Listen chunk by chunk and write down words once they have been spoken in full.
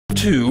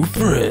Two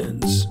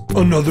friends,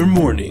 another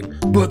morning,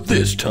 but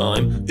this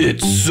time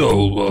it's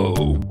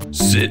solo.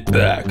 Sit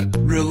back,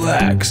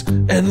 relax,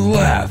 and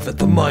laugh at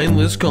the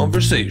mindless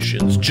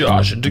conversations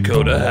Josh and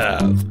Dakota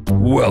have.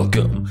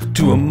 Welcome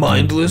to a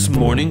Mindless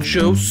Morning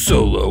Show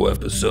solo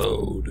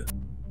episode.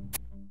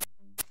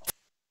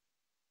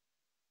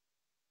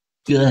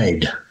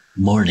 Good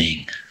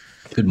morning.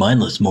 Good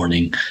mindless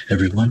morning,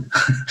 everyone.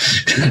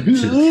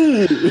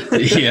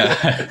 Yeah.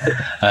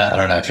 I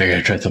don't know. I figured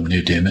I'd try something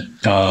new, damn it.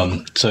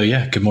 So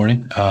yeah, good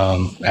morning.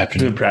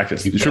 Afternoon. Good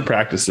practice. You should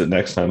practice it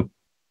next time.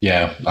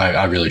 Yeah,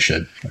 I really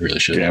should.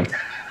 Yeah.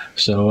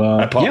 So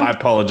I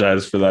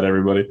apologize for that,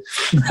 everybody.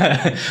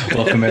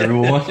 Welcome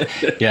everyone.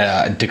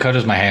 Yeah,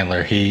 Dakota's my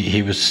handler.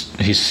 He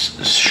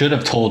should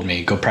have told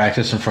me go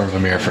practice in front of a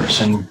mirror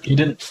first, and he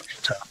didn't.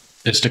 So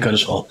it's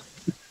Dakota's fault.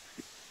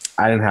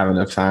 I didn't have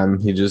enough time.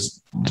 He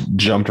just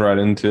jumped right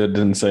into it,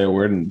 didn't say a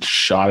word, and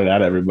shot it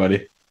at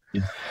everybody.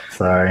 Yeah.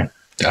 Sorry.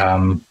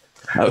 I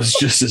was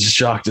just as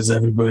shocked as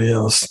everybody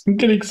else. I'm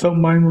getting so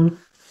mindless.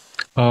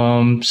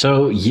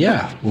 So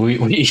yeah, we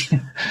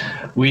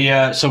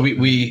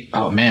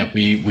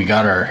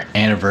got our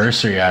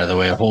anniversary out of the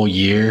way, a whole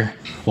year.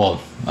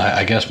 Well,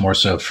 I guess more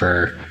so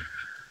for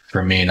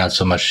me, not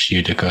so much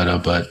you,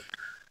 Dakota, but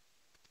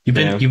you've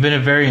been a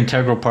very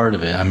integral part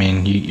of it. I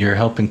mean, you're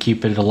helping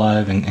keep it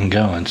alive and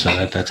going,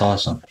 so that's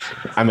awesome.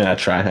 I mean, I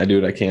try. I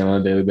do what I can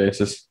on a daily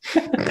basis.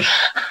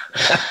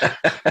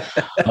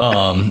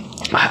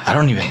 I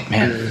don't even,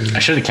 man. I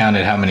should have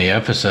counted how many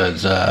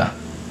episodes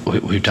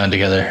we've done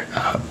together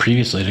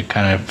previously to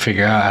kind of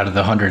figure out of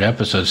the 100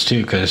 episodes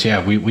too, because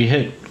yeah, we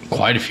hit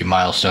quite a few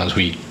milestones.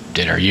 We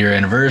did our year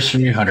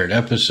anniversary, 100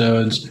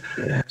 episodes.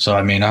 So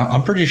I mean,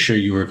 I'm pretty sure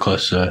you were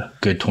close to a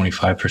good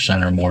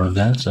 25% or more of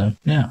that. So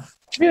yeah.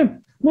 Yeah,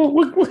 well,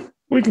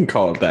 we can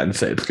call it that and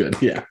say it's good.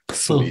 Yeah,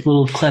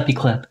 little clappy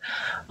clap.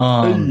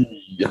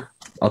 Yeah,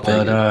 I'll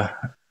take it.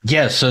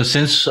 Yeah, so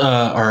since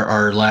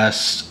our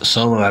last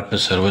solo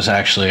episode was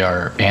actually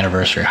our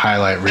anniversary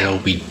highlight reel,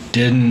 we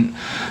didn't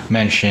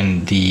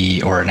mention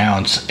or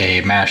announce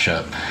a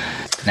mashup.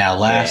 Now,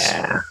 last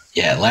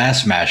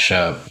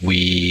mashup,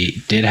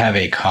 we did have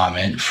a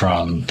comment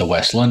from the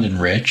West London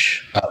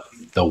Witch.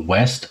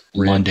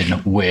 We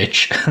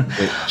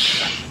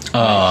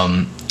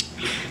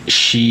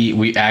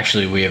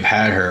have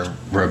had her,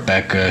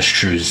 Rebecca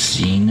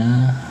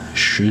Struzina.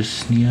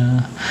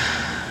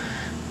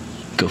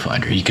 Go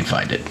find her. You can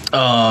find it.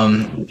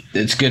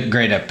 It's good,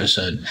 great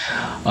episode.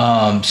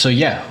 So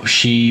yeah,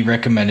 she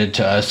recommended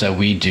to us that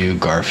we do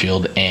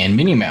Garfield and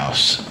Minnie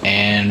Mouse,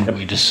 and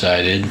we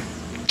decided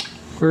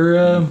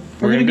we're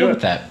gonna go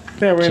with that.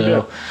 Yeah, we're gonna do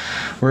it.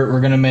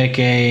 We're gonna make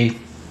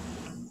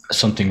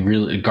something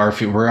really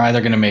Garfield. We're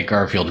either gonna make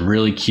Garfield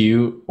really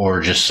cute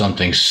or just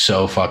something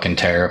so fucking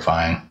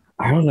terrifying.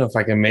 I don't know if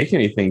I can make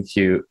anything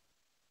cute.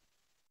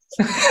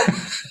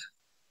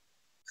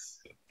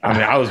 I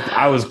mean,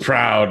 I was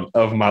proud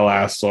of my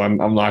last, so I'm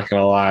not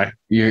gonna lie.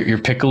 Your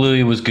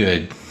Pickaloo was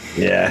good.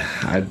 Yeah,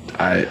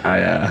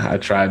 I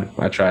tried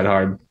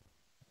hard.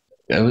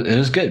 It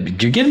was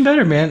good. You're getting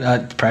better,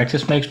 man.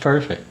 Practice makes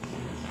perfect.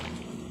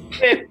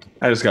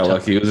 I just got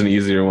lucky. It was an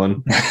easier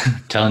one.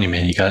 Telling you,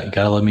 man, you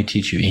gotta let me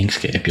teach you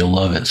Inkscape. You'll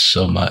love it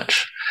so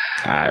much.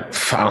 I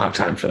don't have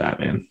time for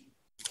that, man.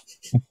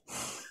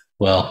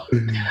 Well,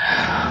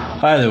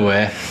 either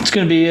way, it's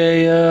gonna be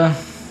a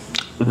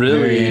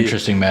very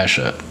interesting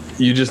mashup.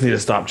 You just need to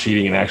stop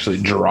cheating and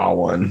actually draw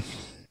one.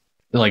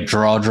 Like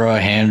draw,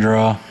 hand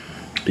draw.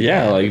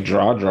 Yeah, like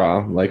draw,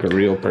 like a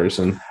real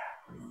person.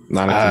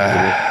 Not a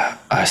computer.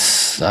 I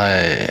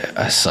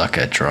suck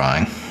at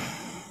drawing.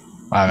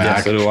 I mean,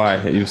 so do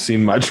I. You've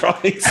seen my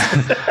drawings.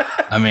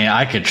 I mean,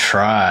 I could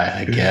try,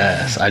 I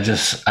guess. I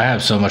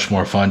have so much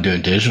more fun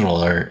doing digital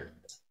art.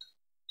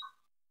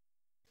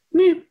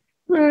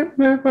 All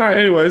right.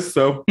 Anyways,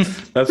 so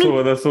that's what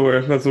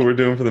we're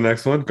doing for the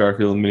next one.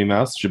 Garfield and Minnie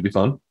Mouse should be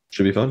fun.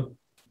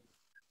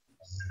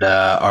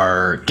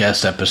 Our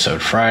guest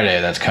episode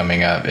Friday that's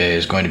coming up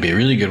is going to be a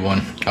really good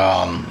one.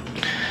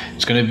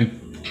 It's going to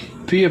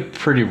be a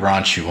pretty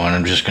raunchy one.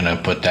 I'm just going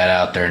to put that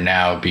out there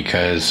now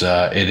because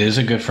it is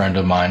a good friend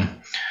of mine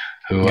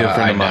who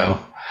I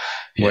know.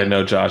 Yeah. Wait,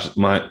 no, Josh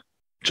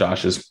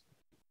is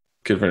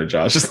good friend of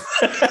Josh's.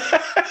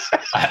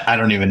 I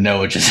don't even know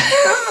what you said.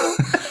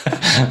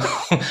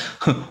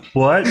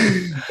 What?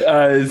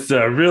 It's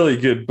a really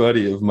good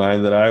buddy of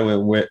mine that I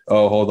went with.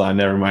 Oh, hold on.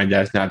 Never mind.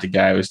 That's not the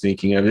guy I was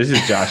thinking of. This is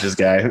Josh's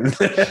guy.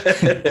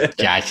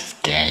 Josh's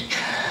guy.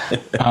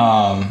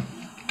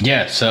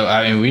 Yeah. So,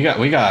 I mean, we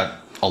got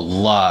a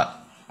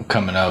lot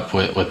coming up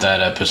with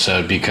that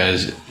episode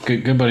because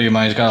good buddy of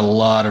mine's got a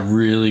lot of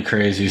really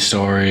crazy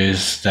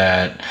stories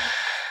that,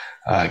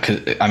 cause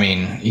I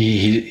mean,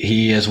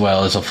 he as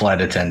well is a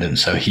flight attendant.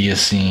 So he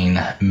has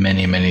seen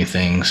many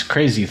things,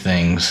 crazy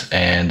things.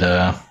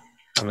 And,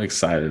 I'm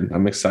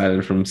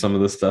excited from some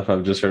of the stuff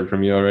I've just heard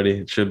from you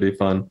already. It should be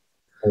fun.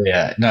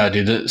 Yeah, no,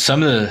 dude,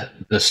 some of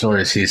the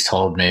stories he's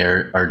told me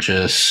are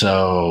just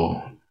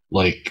so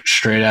like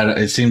straight out of,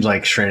 it seems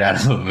like straight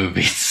out of a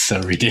movie. It's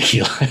so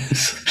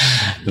ridiculous.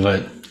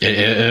 But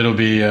it'll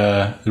be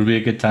a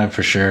good time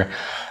for sure.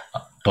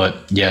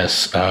 But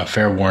yes,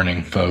 fair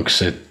warning,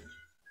 folks. It's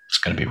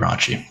going to be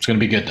raunchy. It's going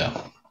to be good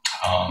though.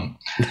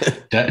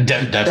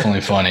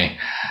 Definitely funny.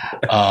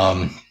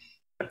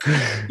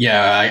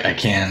 Yeah, I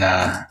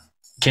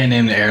can't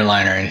name the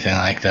airline or anything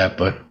like that,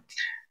 but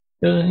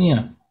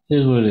yeah, it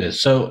is what it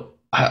is. So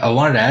I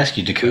wanted to ask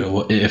you,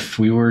 Dakota, if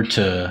you were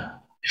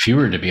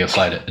to be a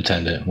flight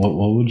attendant, what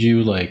would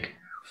you like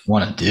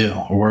want to do,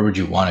 or where would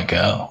you want to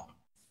go?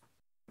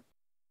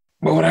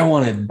 What would I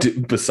want to do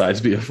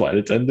besides be a flight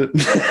attendant?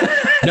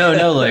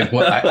 No, like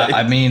what?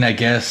 I mean, I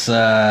guess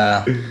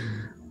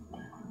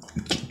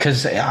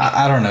because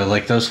I don't know,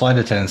 like those flight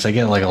attendants, they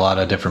get like a lot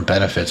of different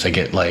benefits. They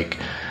get like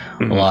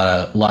a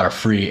lot of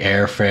free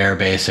airfare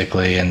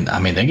basically, and I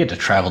mean they get to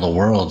travel the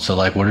world. So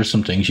like, what are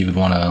some things you would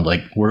want to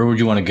like? Where would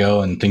you want to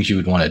go, and things you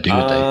would want to do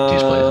at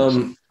these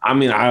places? I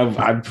mean, I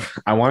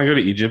want to go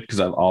to Egypt because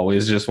I've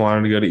always just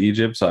wanted to go to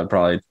Egypt, so I'd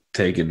probably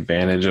take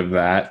advantage of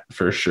that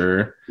for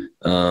sure.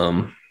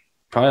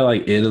 Probably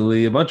like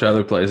Italy, a bunch of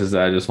other places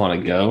that I just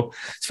want to go.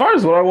 As far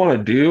as what I want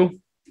to do,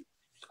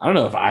 I don't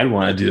know if I'd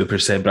want to do it per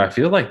se, but I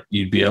feel like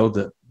you'd be able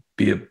to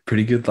be a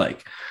pretty good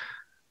like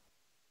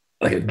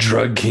a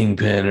drug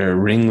kingpin or a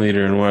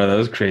ringleader in one of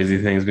those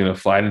crazy things, being a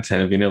flight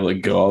attendant, being able to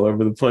go all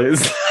over the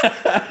place,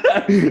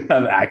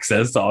 have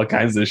access to all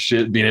kinds of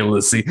shit, being able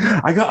to see,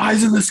 I got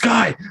eyes in the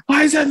sky,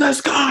 eyes in the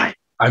sky.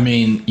 I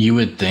mean, you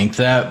would think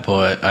that,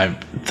 but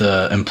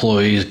the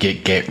employees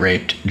get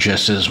raped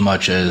just as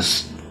much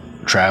as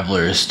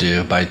travelers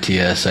do by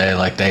TSA.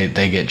 Like they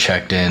get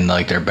checked in,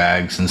 like their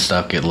bags and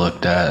stuff get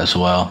looked at as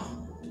well.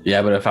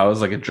 Yeah, but if I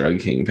was like a drug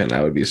kingpin,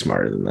 I would be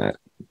smarter than that.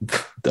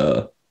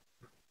 Duh.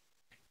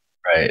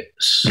 Right.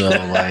 So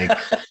like,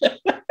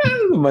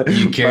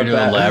 you care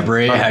to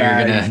elaborate how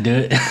you're gonna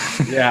do it?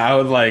 Yeah,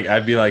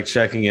 I'd be like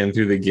checking in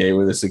through the gate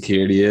where the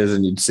security is,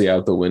 and you'd see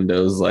out the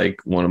windows like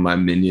one of my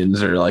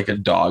minions or like a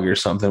dog or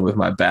something with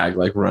my bag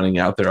like running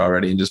out there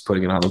already and just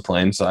putting it on the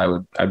plane.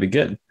 So I'd be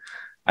good.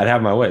 I'd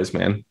have my ways,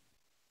 man.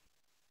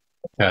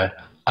 Okay.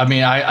 I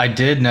mean, I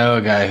did know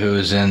a guy who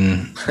was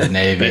in the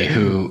Navy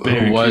who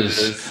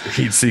was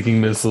heat-seeking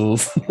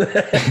missiles.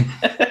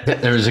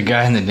 There was a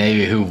guy in the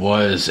Navy who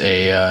was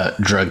a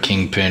drug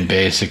kingpin.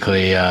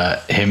 Basically,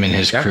 him and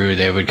his crew,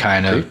 they would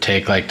kind of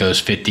take like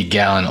those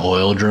 50-gallon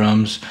oil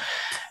drums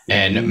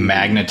and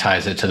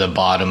magnetize it to the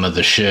bottom of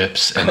the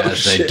ships, and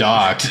as they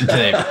docked,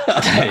 they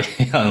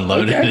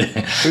unloaded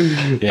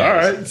it. Yeah. All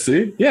right,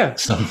 see,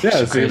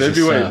 see,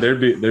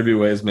 there'd be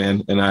ways,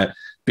 man, and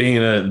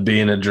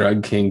being a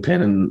drug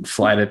kingpin and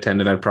flight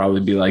attendant, I'd probably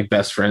be like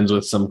best friends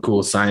with some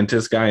cool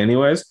scientist guy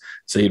anyways.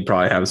 So you'd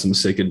probably have some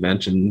sick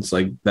inventions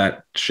like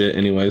that shit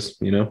anyways,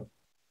 you know?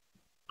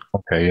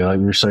 Okay.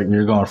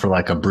 You're going for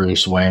like a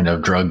Bruce Wayne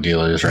of drug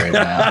dealers right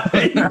now.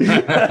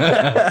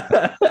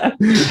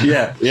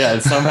 Yeah.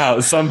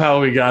 Somehow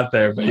we got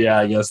there, but yeah,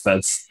 I guess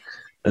that's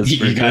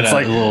you got it's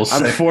like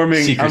I'm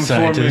forming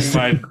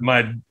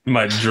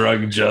my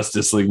drug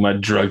justice league, my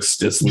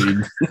drugstice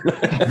league.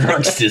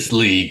 Drugstice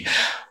League.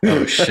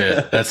 Oh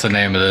shit. That's the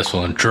name of this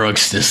one.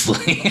 Drugstice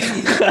League.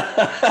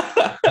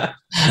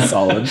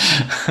 Solid.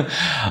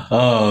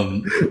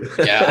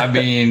 Yeah, I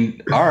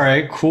mean, all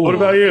right, cool. What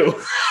about you?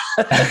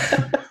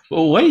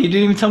 Well, wait, you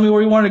didn't even tell me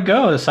where you want to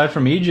go aside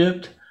from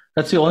Egypt.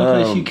 That's the only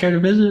place you care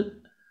to visit?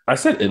 I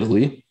said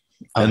Italy.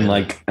 And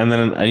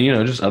then you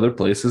know, just other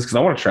places because I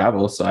want to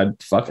travel, so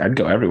I'd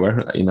go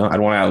everywhere. You know, I'd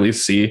want to at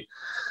least see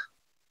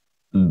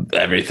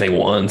everything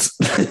once.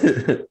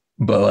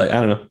 But like,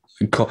 I don't know,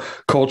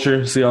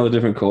 culture, see all the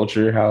different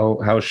culture,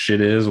 how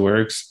shit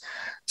works,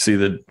 see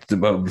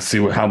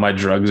how my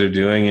drugs are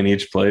doing in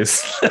each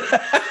place.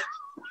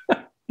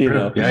 You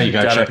know, yeah, you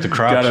gotta check the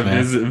crops. Gotta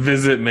man.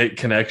 visit, make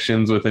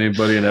connections with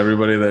anybody and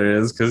everybody there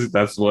is, because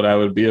that's what I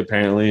would be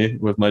apparently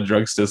with my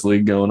Drugstice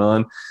League going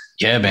on.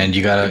 Yeah, man,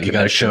 you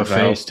gotta show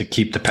face to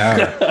keep the power.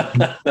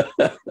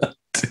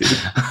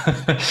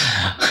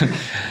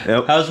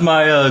 Yep. How's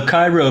my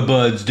Cairo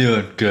buds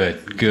doing? Good.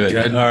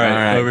 All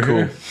right, over cool.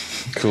 here.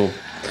 Cool.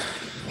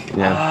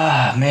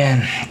 Yeah.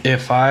 Man,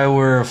 if I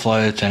were a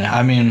flight attendant,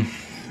 I mean,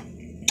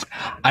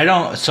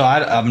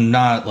 I'm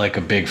not like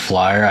a big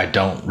flyer. I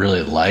don't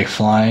really like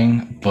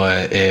flying,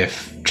 but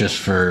if just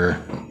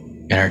for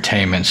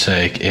entertainment's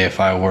sake,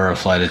 if I were a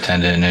flight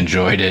attendant and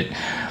enjoyed it.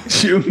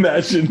 Do you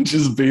imagine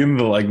just being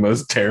the like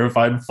most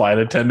terrified flight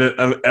attendant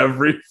of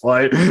every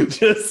flight?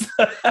 Just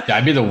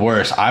I'd be the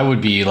worst. I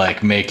would be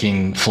like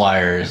making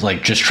flyers,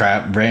 like just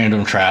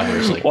random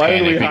travelers like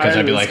panic because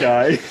I'd be like,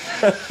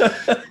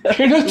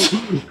 peanuts.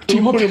 Do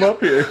you want him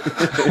up here?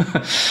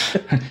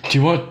 Do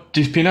you want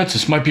these peanuts?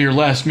 This might be your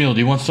last meal. Do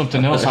you want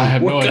something else? I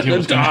have no idea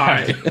what's going to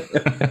happen.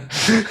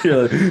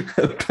 You're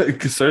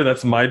like, sir,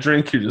 that's my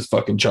drink. You're just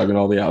fucking chugging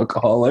all the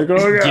alcohol. Like,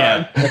 oh god.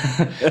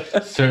 Yeah.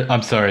 Sir,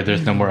 I'm sorry.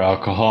 There's no more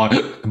alcohol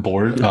on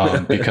board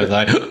because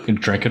I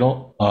drank it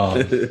all.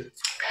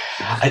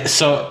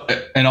 So,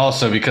 and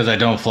also because I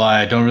don't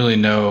fly, I don't really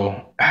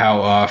know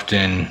how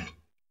often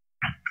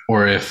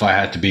or if I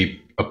had to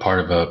be a part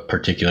of a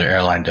particular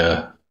airline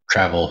to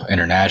travel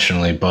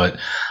internationally. But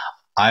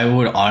I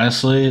would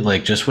honestly,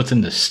 like, just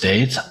within the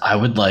States, I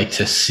would like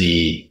to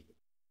see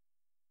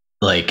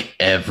like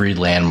every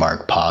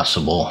landmark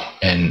possible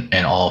in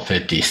all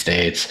 50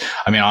 states.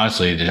 I mean,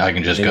 honestly, I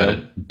can just go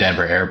to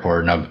Denver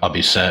Airport and I'll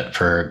be set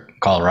for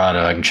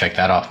Colorado. I can check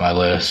that off my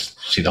list.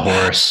 See the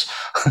horse.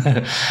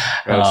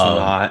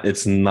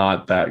 It's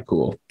not that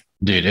cool.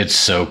 Dude, it's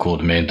so cool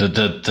to me.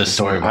 The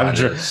story behind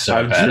it is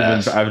so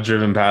badass. I've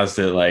driven past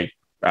it like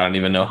I don't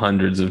even know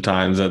hundreds of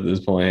times at this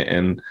point,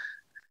 and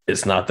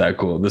it's not that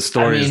cool. The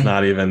story is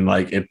not even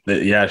like it.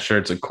 Yeah, sure,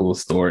 it's a cool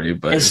story,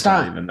 but it's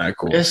not even that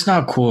cool. It's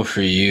not cool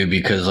for you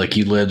because like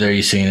you live there,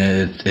 you've seen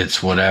it.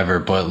 It's whatever.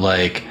 But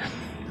like,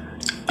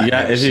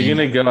 yeah, if you're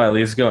gonna go, at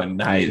least go at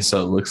night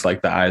so it looks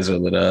like the eyes are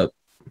lit up.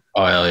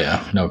 Oh hell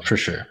yeah, no, for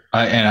sure.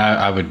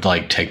 I would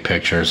like take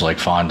pictures, like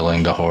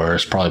fondling the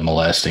horse, probably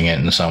molesting it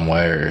in some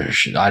way, or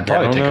I'd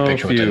probably take a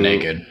picture with it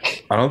naked.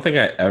 I don't think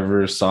I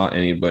ever saw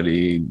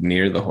anybody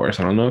near the horse.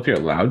 I don't know if you're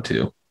allowed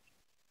to.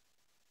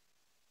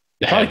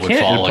 The head would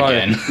fall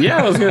again. Yeah,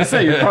 I was gonna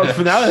say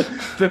for now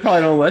they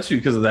probably don't let you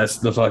because that's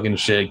the fucking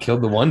shit.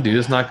 Killed the one dude.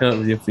 It's not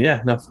gonna.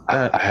 Yeah, no.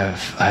 I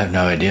have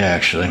no idea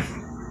actually.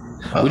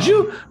 Would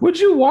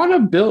you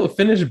want to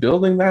finish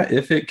building that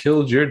if it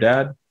killed your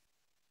dad?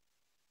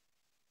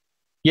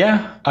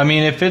 Yeah, I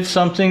mean, if it's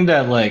something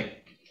that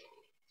like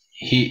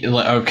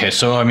okay,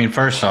 so I mean,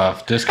 first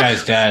off, this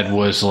guy's dad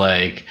was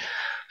like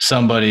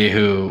somebody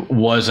who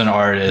was an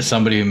artist,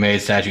 somebody who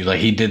made statues. Like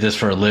he did this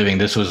for a living.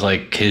 This was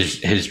like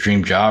his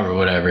dream job or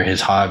whatever,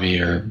 his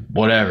hobby or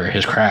whatever,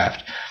 his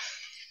craft.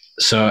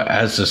 So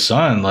as the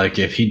son, like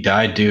if he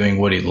died doing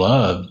what he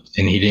loved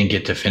and he didn't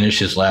get to finish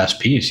his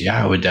last piece,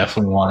 yeah, I would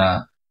definitely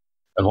want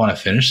to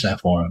finish that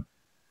for him.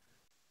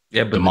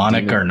 Yeah, but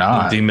demonic or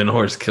not, the demon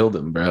horse killed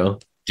him, bro.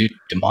 Dude,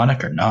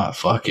 demonic or not,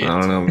 fuck it. I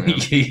don't know, man.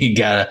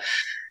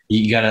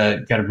 you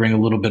gotta bring a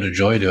little bit of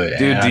joy to it.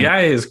 Dude,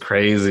 DI is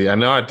crazy. I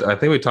know. I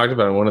think we talked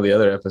about it in one of the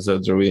other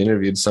episodes where we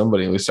interviewed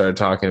somebody and we started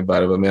talking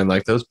about it. But man,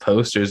 like those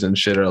posters and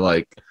shit are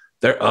like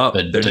they're up.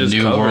 They're the just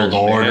New covered, World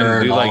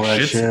Order, dude, and like all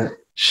that shit.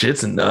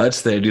 Shit's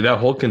nuts. There, dude. That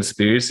whole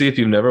conspiracy. If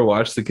you've never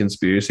watched the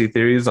conspiracy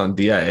theories on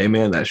DIA,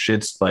 man, that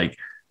shit's like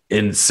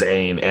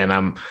insane. And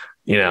I'm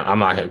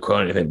not gonna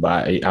quote anything,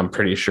 but I'm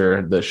pretty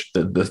sure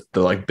the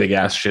like big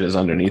ass shit is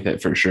underneath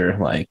it for sure.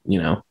 Like,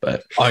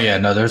 but oh yeah,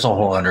 no, there's a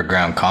whole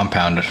underground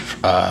compound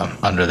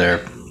under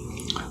there.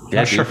 Yeah,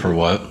 not sure for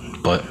what,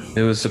 but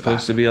it was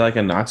supposed to be like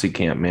a Nazi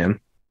camp, man.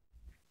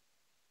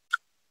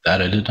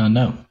 That I did not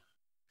know.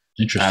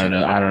 Interesting. I don't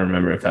know. I don't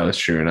remember if that was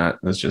true or not.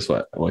 That's just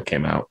what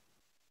came out.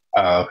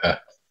 Oh, okay.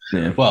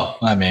 Yeah. Well,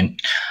 I mean,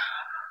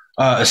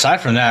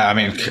 aside from that, I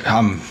mean,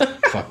 I'm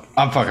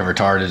fucking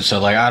retarded. So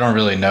like, I don't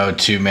really know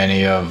too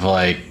many of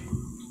like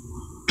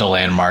the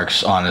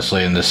landmarks,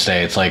 honestly, in the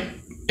States. Like,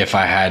 if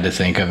I had to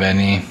think of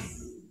any,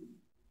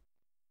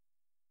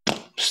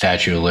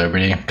 Statue of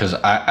Liberty, because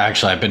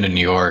I've been to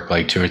New York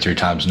like 2 or 3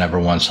 times, never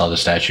once saw the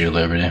Statue of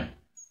Liberty.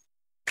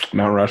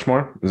 Mount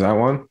Rushmore, is that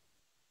one?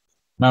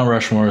 Mount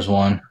Rushmore is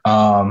one.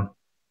 I've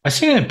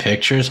seen it in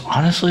pictures.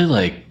 Honestly,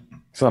 like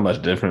it's not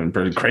much different.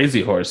 But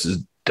Crazy Horse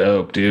is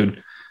dope,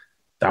 dude.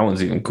 That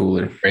one's even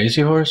cooler.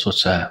 Crazy Horse?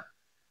 What's that?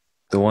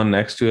 The one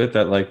next to it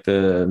that like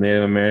the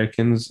Native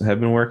Americans have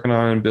been working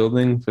on and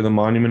building for the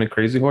monument of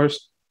Crazy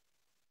Horse.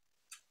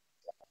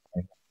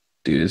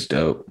 Dude, it's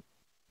dope.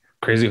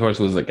 Crazy Horse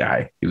was a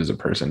guy. He was a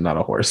person, not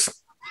a horse.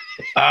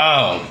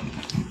 Oh,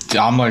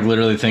 I'm like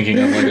literally thinking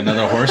of like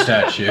another horse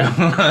statue.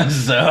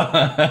 So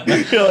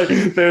yeah, like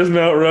there's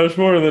Mount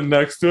Rushmore, and then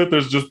next to it,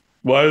 there's just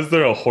why is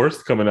there a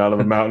horse coming out of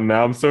the mountain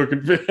now? I'm so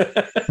confused.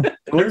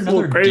 There's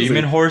another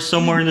demon horse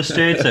somewhere in the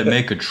States that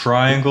make a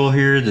triangle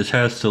here. This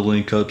has to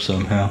link up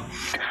somehow.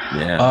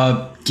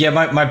 Yeah. Yeah.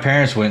 My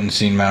parents went and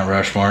seen Mount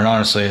Rushmore, and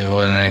honestly, it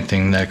wasn't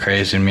anything that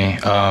crazy to me.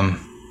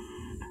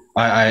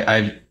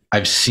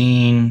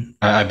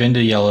 I've been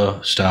to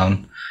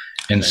Yellowstone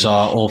and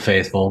saw Old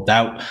Faithful.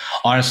 That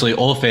honestly,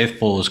 Old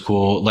Faithful was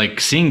cool.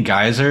 Like seeing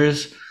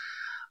geysers,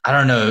 I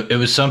don't know. It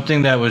was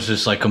something that was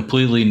just like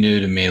completely new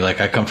to me. Like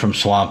I come from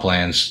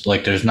swamplands.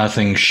 Like there's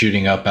nothing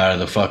shooting up out of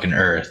the fucking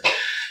earth.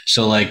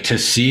 So like to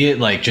see it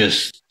like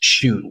just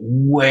shoot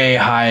way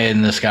high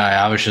in the sky,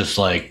 I was just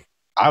like,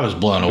 I was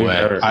blown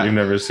away. You've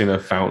never seen a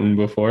fountain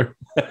before?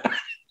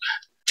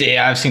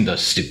 Yeah, I've seen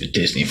those stupid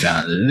Disney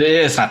fountains.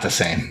 It's not the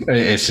same.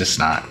 It's just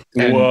not.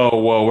 And,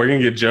 whoa. We're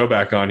going to get Joe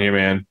back on here,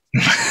 man.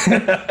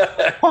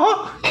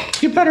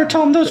 You better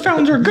tell him those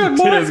fountains are good,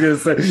 boy. I was going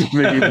to say,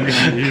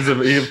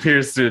 he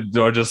appears to the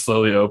door, just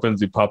slowly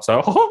opens. He pops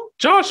out. Oh,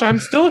 Josh, I'm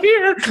still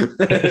here.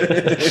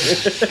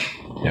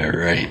 Yeah,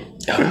 right.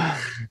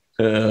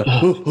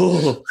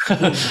 Felt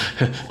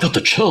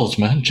the chills,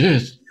 man.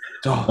 Jeez.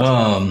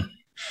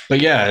 But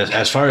yeah,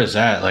 as far as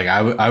that, like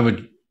I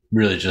would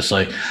really just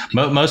like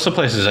most of the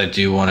places I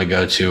do want to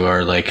go to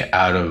are like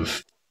out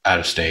of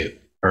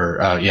state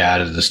or out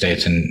of the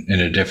States and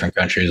into different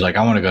countries. Like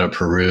I want to go to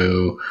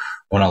Peru.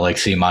 I want to like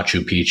see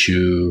Machu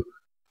Picchu.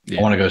 Yeah.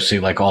 I want to go see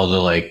like all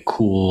the like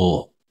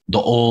cool the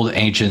old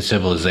ancient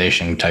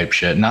civilization type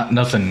shit.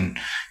 Nothing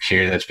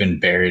here that's been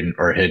buried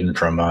or hidden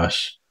from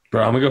us.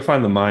 Bro, I'm gonna go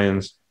find the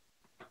Mayans.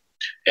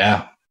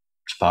 Yeah,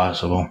 it's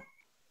possible.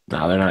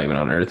 No, they're not even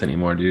on Earth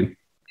anymore, dude.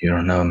 You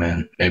don't know,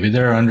 man. Maybe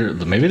they're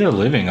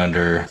living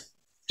under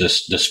the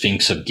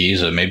Sphinx of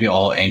Giza. Maybe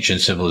all ancient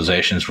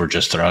civilizations were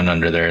just thrown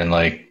under there, and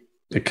like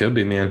it could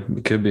be, man.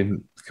 It could be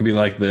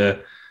like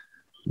the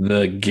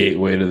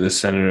gateway to the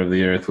center of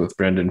the Earth with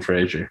Brendan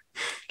Fraser.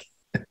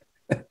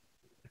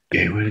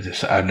 Gateway to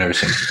this. I've never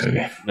seen this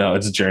movie. No,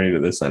 it's Journey to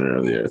the Center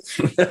of the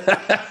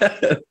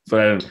Earth.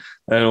 But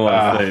I don't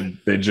want to say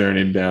they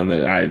journeyed down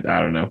there. I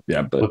don't know.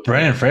 Yeah, but with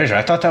Brendan Fraser,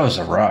 I thought that was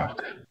The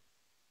Rock.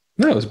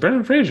 No, it was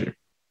Brendan Fraser.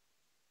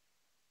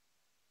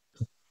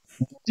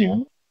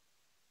 Dude,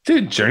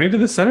 Journey to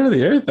the Center of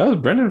the Earth? That was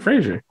Brendan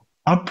Fraser.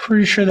 I'm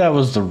pretty sure that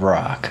was The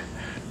Rock.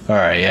 All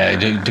right, yeah.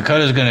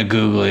 Dakota's going to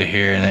Google it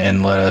here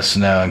and let us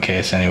know in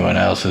case anyone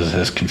else is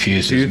as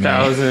confused as me.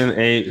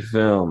 2008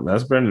 film.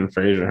 That's Brendan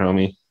Fraser,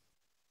 homie.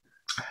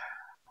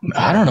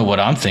 I don't know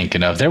what I'm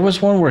thinking of. There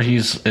was one where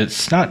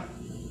it's not.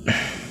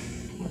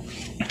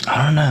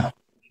 I don't know.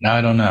 No,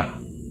 I don't know.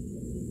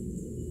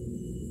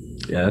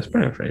 Yeah, that's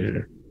Brendan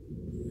Fraser.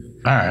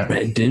 All right.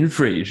 Brendan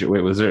Fraser.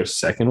 Wait, was there a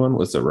second one?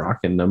 Was The Rock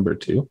in number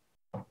 2?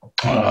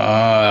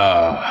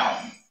 No.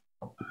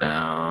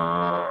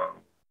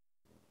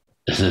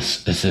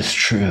 Is this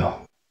true?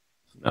 No,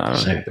 I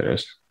don't think there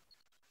is.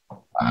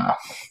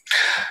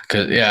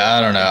 Cause yeah,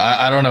 I don't know.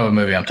 I don't know what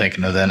movie I'm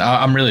thinking of. Then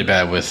I'm really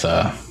bad with.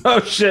 Oh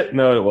shit!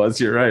 No, it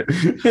was. You're right.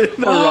 The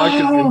Rock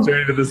is in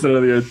Journey to the Center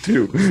of the Earth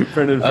 2.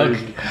 Brendan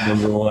Fraser,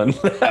 number 1.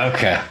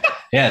 Okay.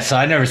 Yeah, so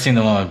I've never seen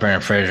the one with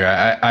Brendan Fraser.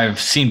 I've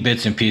seen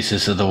bits and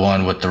pieces of the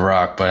one with The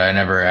Rock, but I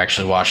never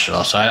actually watched it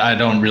all. So I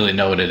don't really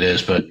know what it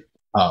is, but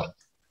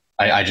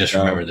I just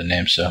remember the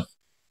name. So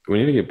we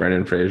need to get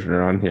Brendan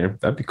Fraser on here.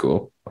 That'd be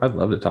cool. I'd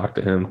love to talk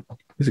to him.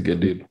 He's a good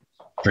dude.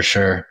 For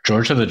sure.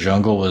 George of the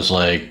Jungle was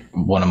like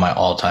one of my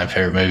all-time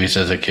favorite movies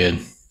as a kid.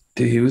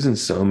 Dude, he was in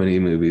so many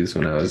movies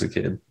when I was a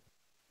kid.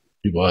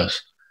 He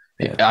was.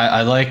 Yeah.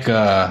 I like,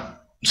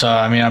 so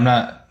I mean, I'm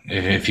not,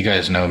 if you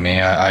guys know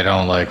me, I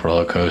don't like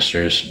roller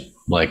coasters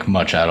like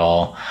much at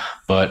all,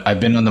 but I've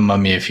been on the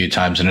Mummy a few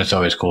times and it's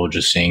always cool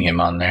just seeing him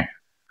on there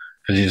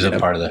because he's a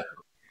part of the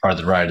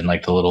ride and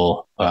like the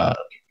little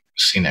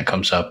scene that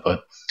comes up,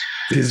 but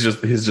he's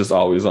just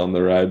always on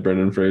the ride,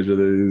 Brendan Fraser.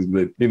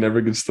 He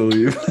never gets to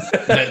leave.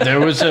 There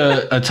was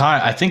a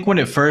time, I think when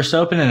it first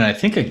opened, and I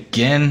think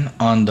again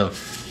on the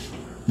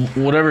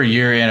whatever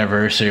year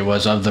anniversary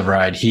was of the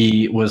ride,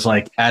 he was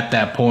like at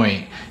that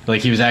point,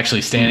 like he was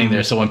actually standing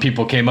there. So when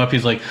people came up,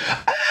 he's like,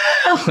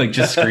 ah! Like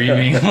just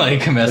screaming,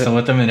 like messing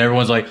with them, and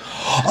everyone's like,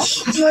 "Oh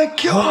my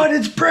god,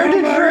 it's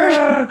Brendan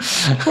Fraser!"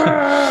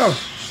 Wow,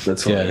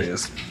 that's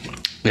hilarious.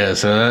 Yeah,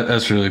 so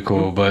that's really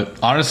cool. But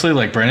honestly,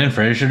 like Brendan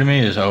Fraser to me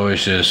is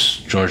always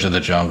just George of the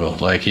Jungle.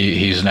 Like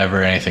he's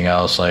never anything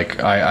else.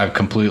 Like I've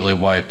completely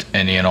wiped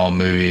any and all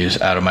movies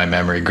out of my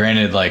memory.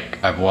 Granted,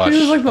 like I've watched.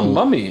 He was like the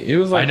Mummy. He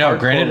was like I know.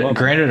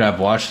 Granted, I've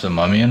watched the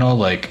Mummy and all.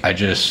 Like I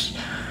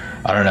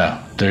don't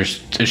know.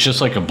 It's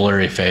just like a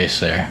blurry face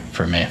there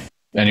for me.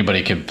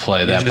 Anybody could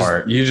play that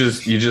part. You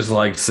just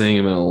liked seeing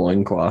him in a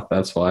loincloth.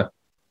 That's why.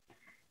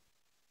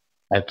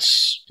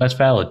 That's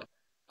valid.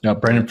 Now,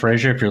 Brendan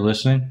Fraser, if you're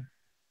listening.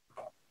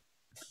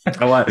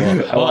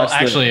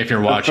 Actually, if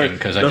you're watching,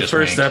 because I just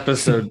first winked.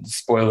 episode,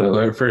 spoiler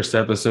alert, first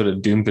episode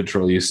of Doom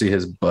Patrol, you see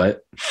his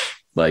butt,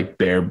 like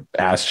bare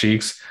ass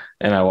cheeks,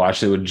 and I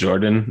watched it with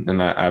Jordan,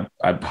 and I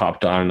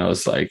popped on, and I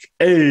was like,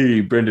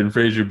 "Hey, Brendan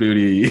Fraser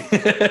booty."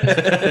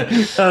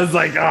 I was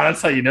like, "Oh,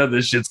 that's how you know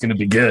this shit's gonna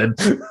be good."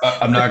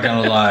 I'm not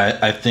gonna lie.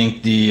 I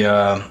think the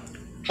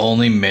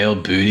only male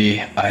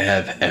booty I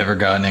have ever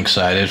gotten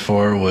excited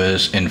for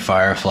was in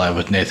Firefly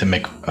with Nathan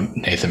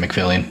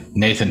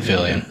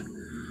Fillion.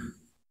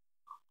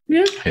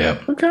 Yeah.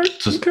 Yeah. Okay.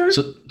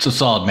 It's a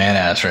solid man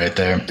ass right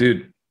there,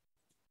 dude.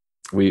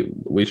 We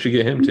should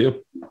get him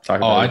too.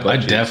 I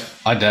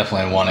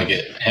definitely want to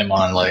get him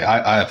on. Like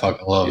I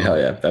fucking love him. Hell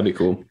yeah, that'd be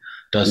cool.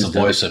 Does the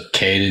voice of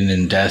Caden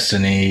in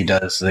Destiny?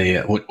 Does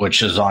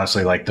which is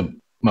honestly like the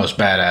most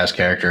badass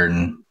character.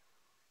 And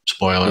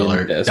spoiler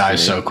alert, Destiny,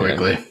 dies so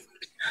quickly. Yeah.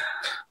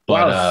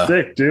 But wow,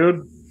 sick,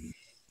 dude.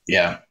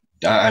 Yeah,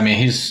 I mean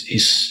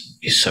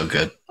he's so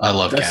good. I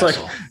love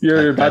Castle. Like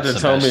you're about to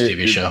tell me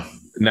TV show.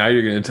 Now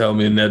you're going to tell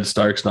me Ned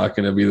Stark's not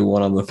going to be the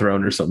one on the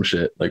throne or some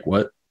shit. Like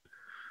what?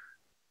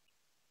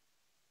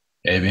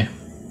 Maybe.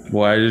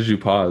 Why did you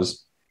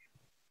pause?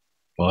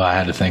 Well, I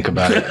had to think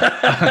about it. did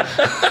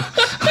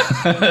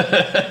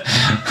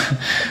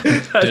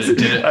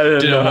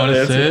I want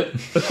to say it?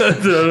 I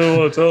don't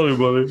want to tell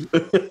anybody.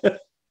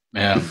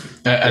 Yeah.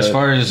 As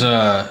far as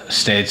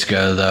states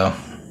go, though,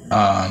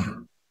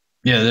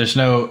 yeah, there's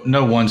no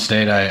one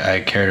state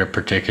I care to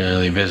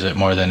particularly visit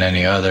more than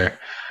any other.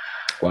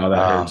 Wow, that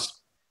hurts.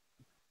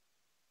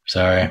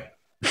 Sorry.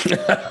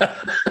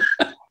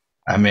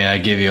 I mean, I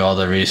give you all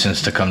the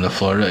reasons to come to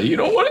Florida. You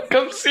don't want to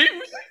come see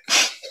me.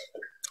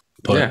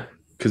 But yeah,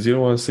 because you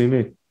don't want to see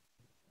me.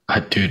 I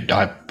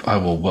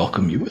will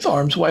welcome you with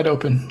arms wide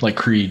open, like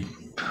Creed.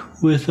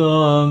 with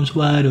arms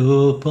wide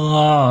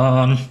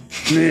open.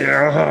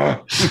 Yeah.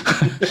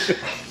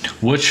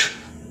 Which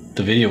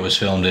the video was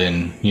filmed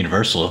in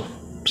Universal,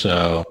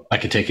 so I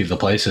could take you to the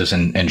places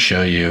and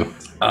show you.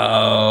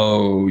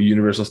 Oh,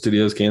 Universal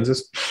Studios,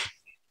 Kansas.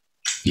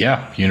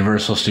 Yeah,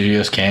 Universal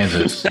Studios,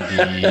 Kansas,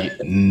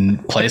 the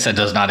place that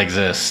does not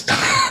exist.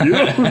 You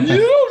don't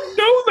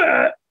know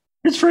that.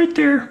 It's right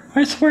there,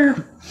 I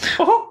swear.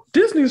 Oh,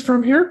 Disney's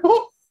from here.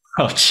 Oh,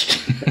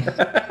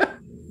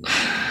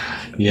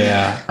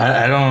 yeah,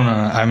 I don't.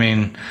 I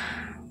mean,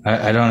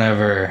 I don't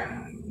ever.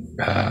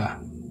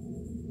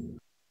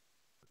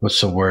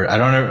 What's the word? I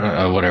don't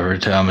ever. Whatever. I'm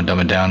gonna dumb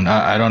it down.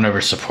 I don't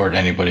ever support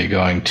anybody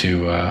going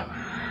to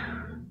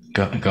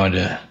going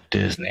to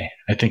Disney.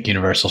 I think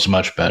Universal's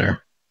much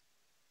better,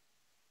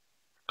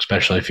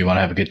 especially if you want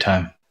to have a good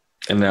time.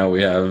 and now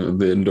we have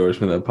the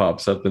endorsement that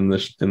pops up in the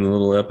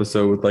little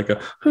episode with like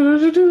a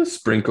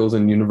sprinkles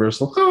and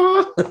Universal.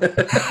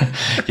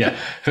 Yeah,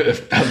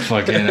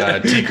 fucking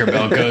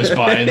Tinkerbell goes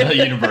by and the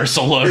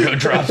Universal logo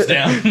drops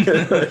down.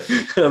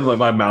 I'm like,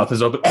 my mouth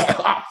is open.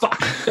 Fuck.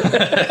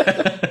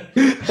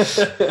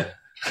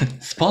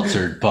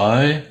 Sponsored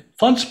by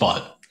Fun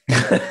Spot,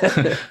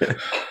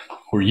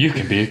 where you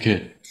can be a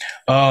kid.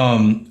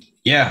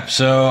 Yeah,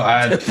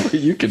 so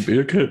You can be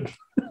a kid.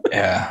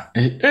 Yeah,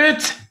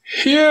 it's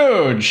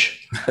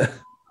huge.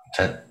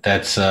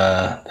 That's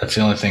the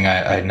only thing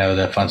I know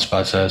that Fun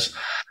Spot says.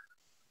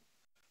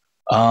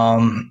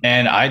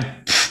 And I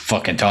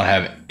fucking don't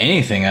have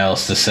anything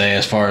else to say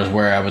as far as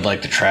where I would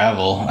like to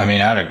travel. I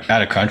mean, out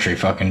of country,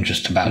 fucking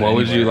just about. What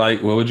anywhere.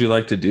 What would you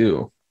like to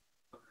do,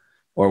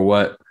 or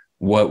what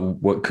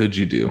could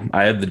you do?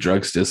 I had the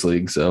Drugstice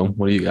League, so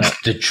what do you got?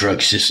 The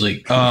Drugstice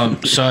League.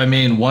 So I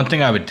mean, one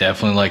thing I would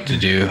definitely like to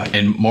do,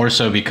 and more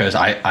so because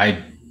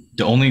I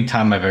the only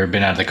time I've ever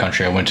been out of the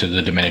country, I went to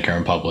the Dominican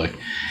Republic,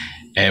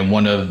 and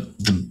one of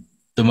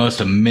the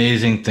most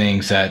amazing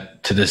things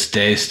that to this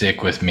day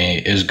stick with me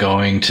is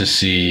going to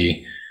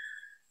see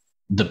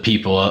the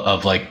people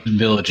of like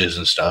villages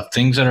and stuff,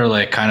 things that are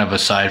like kind of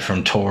aside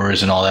from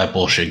tours and all that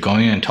bullshit,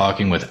 going in and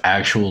talking with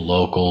actual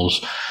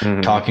locals,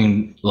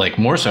 talking like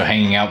more so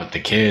hanging out with the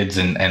kids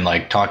and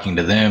like talking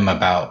to them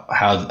about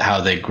how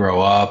they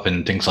grow up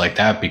and things like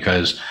that.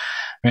 Because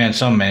man,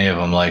 so many of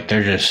them, like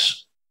they're just,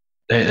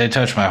 they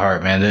touch my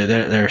heart, man.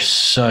 They're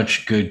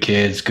such good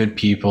kids, good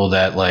people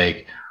that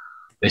like,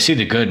 they see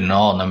the good in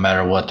all, no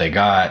matter what they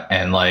got.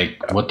 And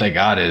like what they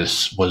got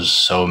was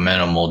so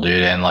minimal,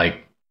 dude. And like,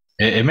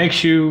 it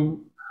makes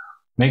you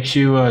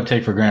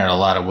take for granted a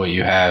lot of what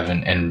you have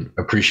and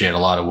appreciate a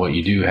lot of what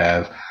you do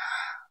have.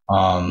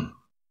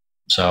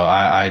 So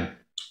I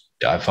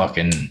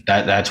fucking,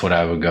 that's what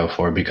I would go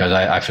for, because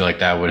I feel like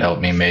that would help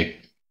me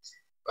make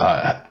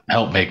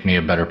me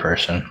a better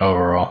person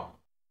overall.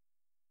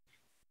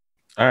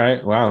 All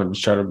right, wow,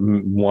 just try to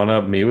one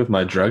up me with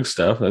my drug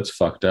stuff. That's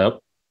fucked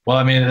up. Well,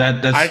 I mean,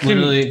 that's I can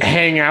literally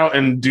hang out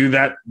and do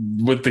that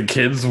with the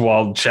kids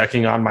while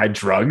checking on my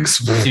drugs.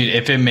 dude,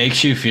 if it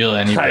makes you feel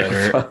any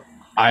better,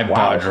 I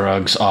bought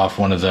drugs off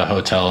one of the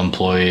hotel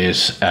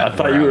employees. I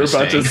thought you were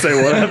about to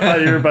say one. I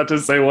thought you were about to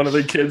say one of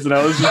the kids, and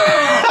I was just,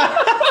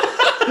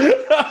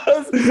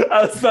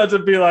 I was about to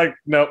be like,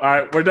 no, all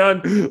right, we're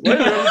done.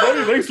 Later,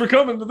 everybody. Thanks for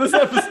coming to this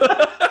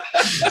episode.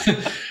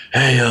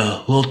 Hey,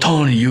 little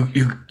Tony, you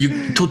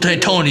Tute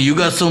Tony, you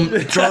got some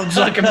drugs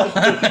I can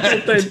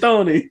Hey,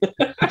 Tony.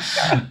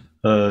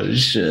 Oh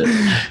shit.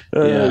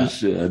 Oh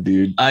shit,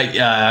 dude.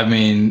 I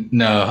mean,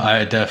 no,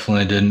 I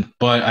definitely didn't.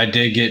 But I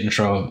did get in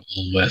trouble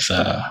with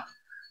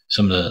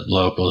some of the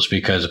locals,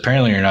 because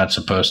apparently you're not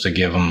supposed to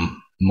give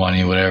them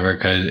money, whatever,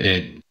 because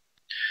it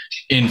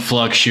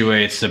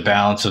influctuates the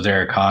balance of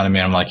their economy.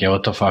 I'm like, yeah,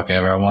 what the fuck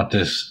ever. I want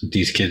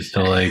these kids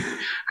to like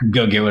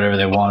go get whatever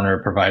they want or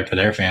provide for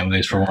their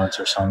families for once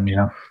or something, you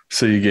know?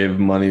 So you gave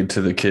money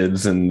to the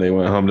kids and they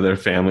went home to their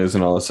families,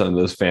 and all of a sudden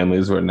those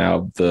families were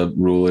now the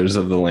rulers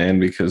of the land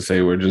because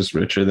they were just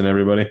richer than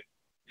everybody?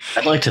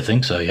 I'd like to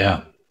think so,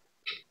 yeah.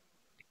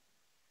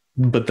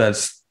 But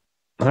that's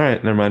all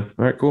right. Never mind.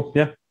 All right, cool.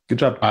 Yeah, good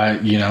job.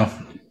 You know,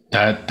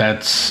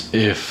 that's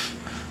if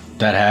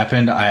that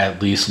happened, I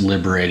at least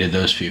liberated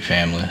those few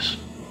families.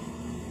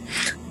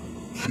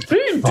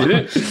 You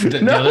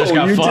didn't. The others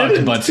got fucked,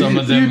 didn't. but some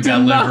of them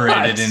got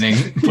liberated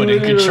and put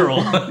in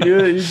control.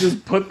 Yeah, you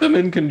just put them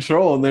in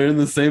control, and they're in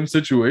the same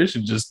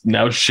situation, just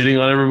now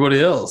shitting on everybody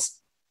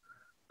else.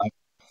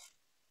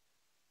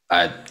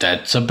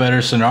 That's a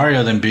better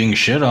scenario than being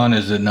shit on,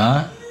 is it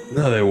not?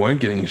 No, they weren't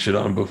getting shit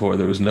on before.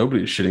 There was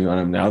nobody shitting on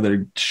them. Now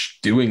they're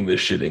doing the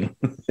shitting.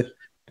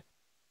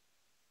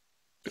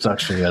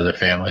 Sucks for the other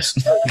families.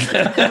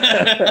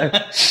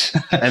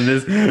 and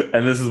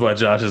this is why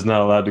Josh is not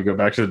allowed to go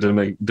back to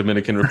the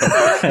Dominican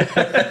Republic.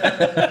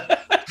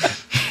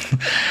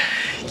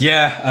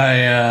 Yeah,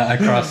 I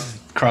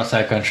crossed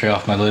that country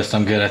off my list.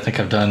 I'm good. I think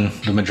I've done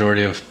the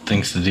majority of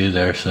things to do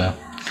there. So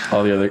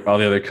all the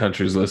other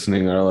countries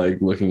listening are like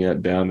looking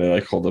at down. They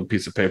like hold a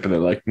piece of paper. They're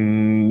like,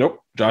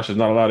 nope, Josh is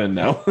not allowed in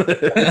now.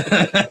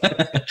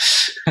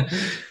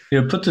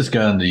 Yeah, put this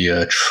guy on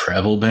the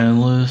travel ban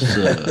list.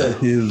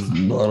 He's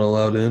not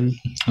allowed in.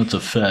 That's a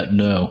fat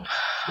no.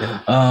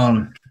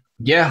 Yeah.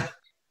 Yeah.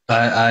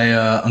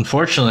 I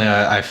unfortunately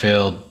I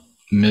failed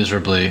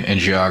miserably in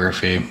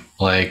geography,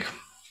 like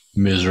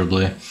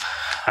miserably.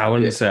 I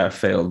wouldn't say I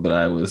failed, but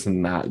I was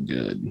not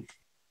good.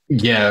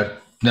 Yeah,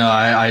 no,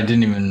 I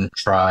didn't even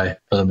try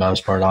for the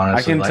most part,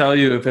 honestly. I can tell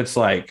you if it's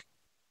like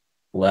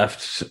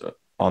left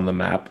on the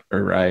map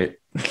or right.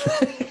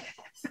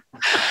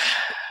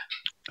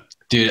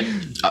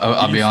 Dude,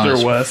 I'll be East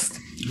honest. or west.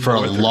 For a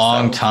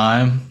long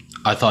time,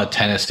 I thought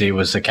Tennessee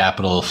was the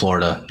capital of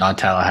Florida, not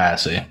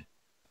Tallahassee.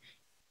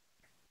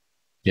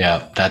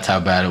 Yeah, that's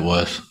how bad it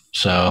was.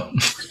 So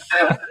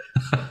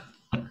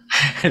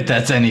if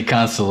that's any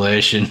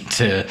consolation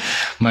to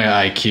my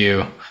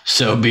IQ,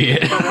 so be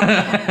it.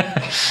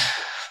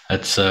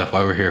 That's why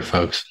we're here,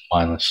 folks.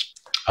 Mindless.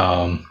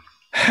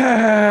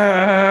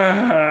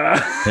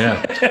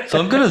 Yeah. So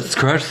I'm gonna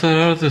scratch that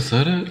out of this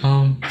edit.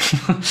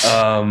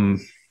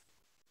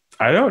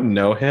 I don't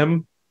know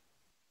him.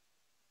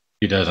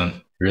 He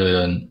doesn't. Really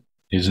doesn't.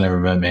 He's never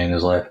met me in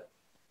his life.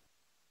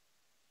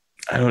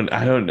 I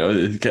don't know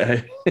this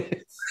guy.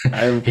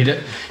 He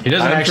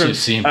doesn't actually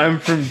seem. I'm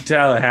from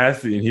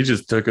Tallahassee, and he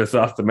just took us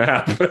off the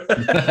map.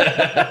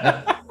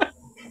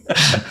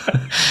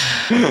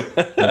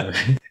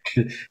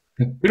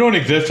 We don't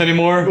exist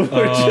anymore. You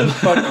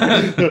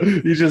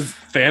just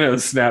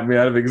Thanos snapped me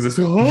out of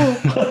existence.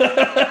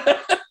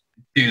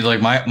 Dude,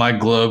 like my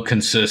globe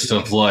consists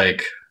of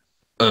like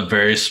a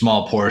very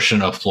small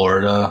portion of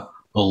Florida,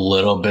 a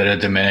little bit of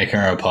Dominican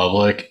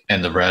Republic,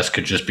 and the rest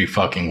could just be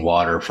fucking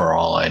water for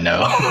all I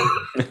know.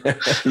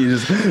 You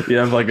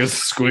have like a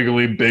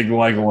squiggly big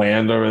like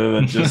land over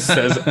there that just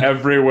says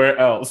everywhere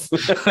else.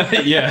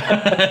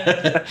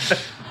 Yeah.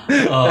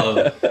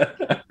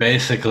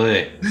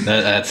 Basically,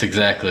 that's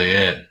exactly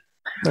it.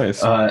 Nice.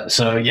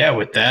 So yeah,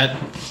 with that,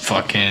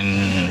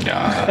 fucking,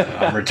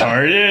 I'm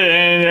retarded,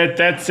 and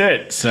that's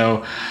it.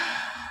 So,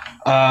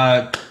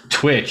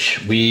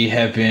 Twitch. We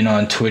have been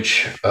on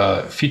Twitch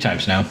a few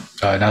times now.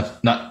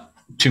 Not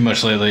too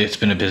much lately. It's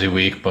been a busy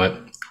week, but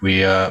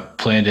we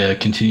plan to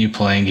continue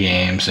playing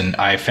games. And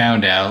I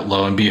found out,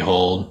 lo and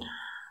behold.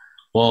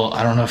 Well,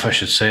 I don't know if I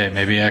should say it.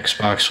 Maybe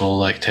Xbox will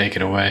like take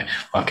it away.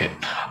 Fuck it.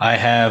 I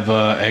have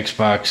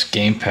Xbox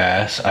Game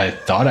Pass. I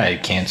thought I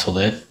had canceled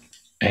it,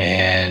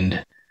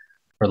 and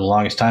for the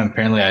longest time,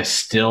 apparently I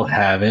still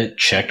have it.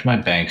 Checked my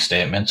bank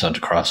statements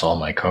across all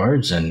my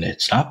cards, and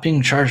it's not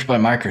being charged by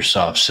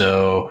Microsoft.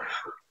 So,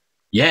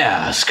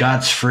 yeah,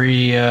 Scott's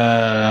free.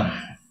 I'm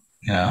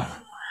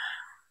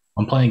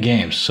playing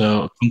games,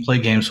 so come play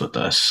games with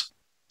us.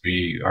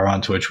 We are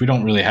on Twitch. We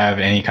don't really have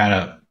any kind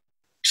of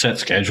set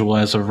schedule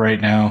as of right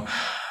now.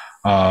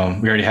 We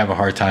already have a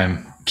hard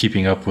time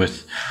keeping up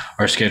with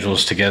our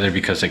schedules together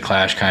because they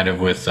clash kind of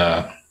with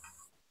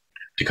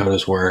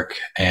Dakota's work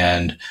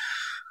and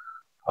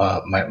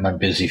my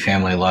busy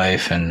family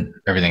life and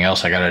everything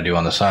else I got to do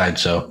on the side.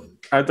 So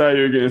I thought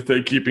you were going to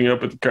say keeping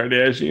up with the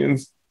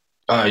Kardashians.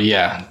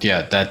 Yeah,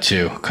 that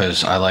too,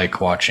 because I like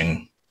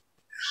watching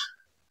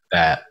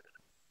that.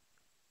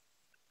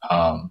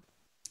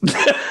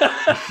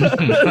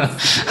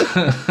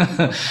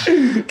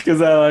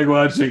 Because I like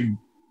watching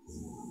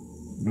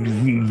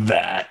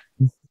that.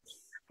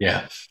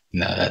 Yeah,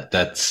 no,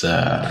 that's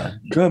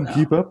come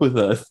keep up with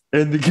us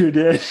and the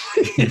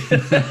Kardashians.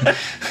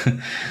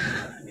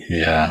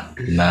 Yeah,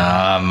 no,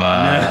 I'm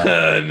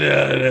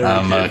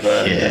a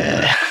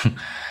kid.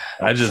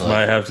 I just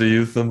might have to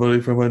use somebody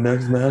for my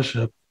next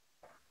mashup.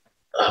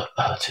 Oh,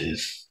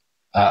 jeez.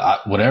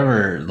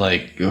 Whatever,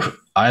 like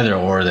either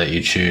or that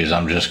you choose,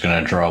 I'm just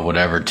gonna draw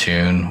whatever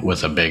tune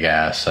with a big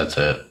ass. That's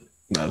it.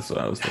 That's what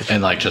I was thinking.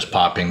 And like just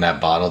popping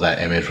that bottle, that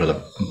image where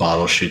the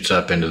bottle shoots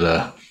up into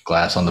the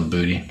glass on the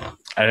booty.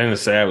 I didn't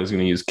say I was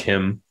gonna use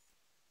Kim.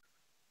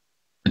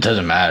 It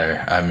doesn't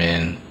matter. I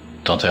mean,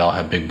 don't they all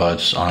have big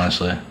butts?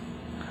 Honestly,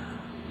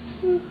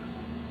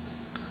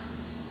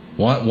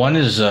 one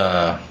is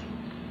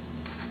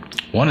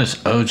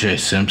O.J.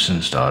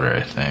 Simpson's daughter,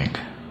 I think.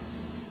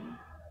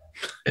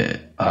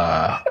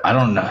 I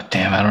don't know.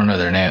 Damn, I don't know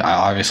their name.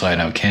 Obviously, I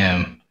know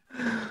Kim.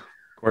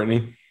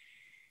 Courtney.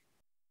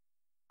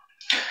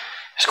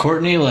 Is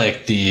Courtney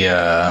like the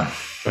I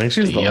think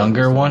she's the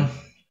younger one?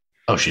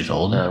 Oh, she's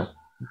older. No.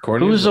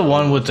 Courtney. Who was the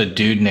one with the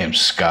dude named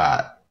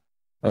Scott?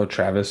 Oh,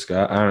 Travis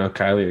Scott. I don't know.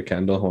 Kylie or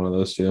Kendall. One of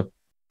those two.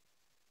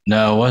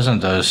 No, it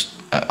wasn't those.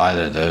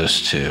 Either of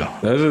those two.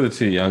 Those are the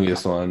two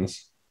youngest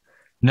ones.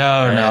 No,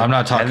 I'm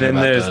not talking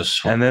about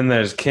those. And then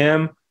there's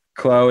Kim,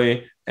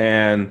 Chloe,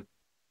 and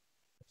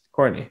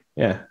Courtney.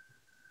 Yeah.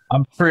 I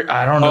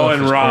don't know. Oh,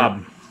 and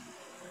Rob.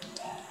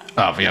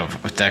 Oh, yeah,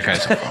 that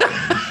guy's.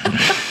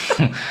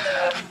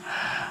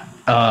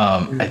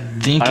 I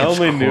think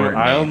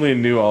I only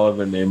knew all of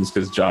the names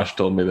because Josh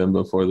told me them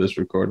before this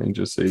recording.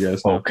 Just so you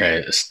guys know.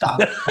 Okay, stop.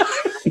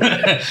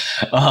 I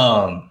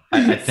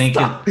think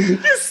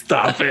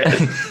Stop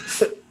it.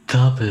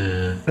 Stop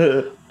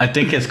it. I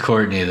think it's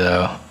Courtney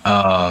though.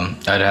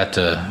 I'd have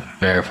to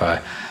verify.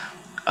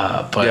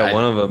 But yeah,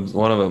 one of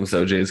them's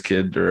OJ's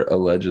kid, or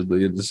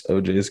allegedly it's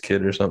OJ's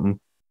kid or something.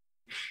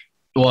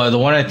 Well, the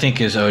one I think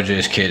is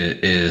OJ's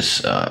kid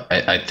is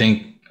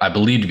I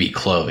believe to be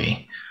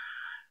Chloe.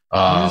 You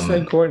just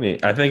said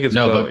Courtney. I think it's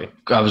Chloe.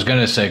 But I was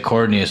gonna say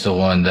Courtney is the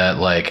one that,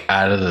 like,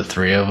 out of the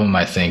three of them,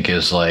 I think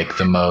is like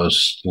the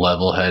most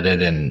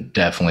level-headed and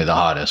definitely the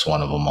hottest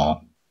one of them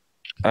all.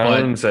 I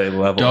wouldn't say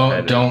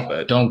level-headed.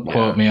 Don't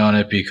quote me on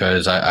it,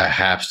 because I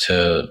have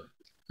to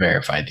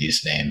verify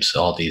these names.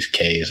 All these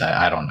K's,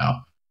 I don't know.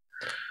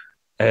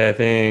 I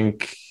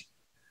think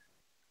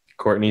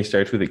Courtney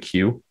starts with a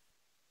Q.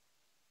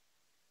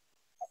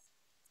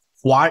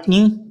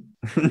 Quartzknee?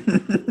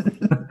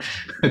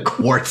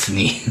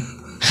 Quartzknee.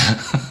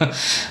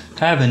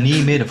 I have a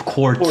knee made of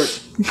quartz.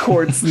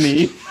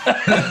 Quartzknee.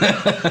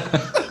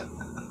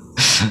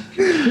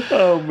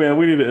 Oh man,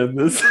 we need to end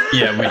this.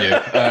 Yeah, we do.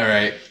 All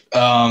right.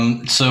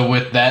 So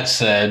with that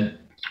said,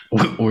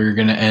 we're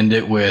gonna end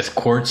it with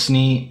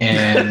Quartzknee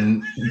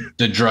and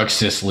the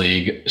Drugstice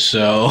League.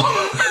 So,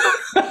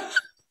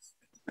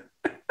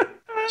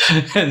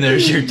 and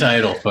there's your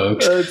title,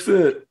 folks. That's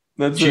it.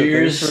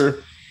 Cheers. It.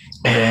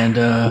 And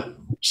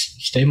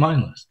stay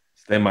mindless.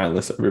 Stay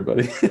mindless,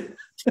 everybody.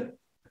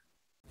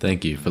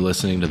 Thank you for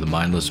listening to the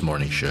Mindless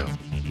Morning Show.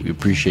 We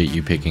appreciate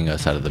you picking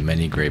us out of the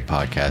many great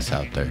podcasts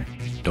out there.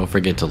 Don't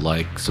forget to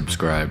like,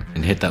 subscribe,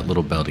 and hit that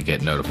little bell to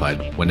get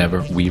notified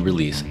whenever we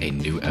release a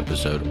new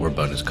episode or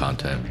bonus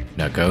content.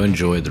 Now go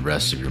enjoy the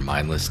rest of your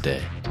mindless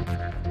day.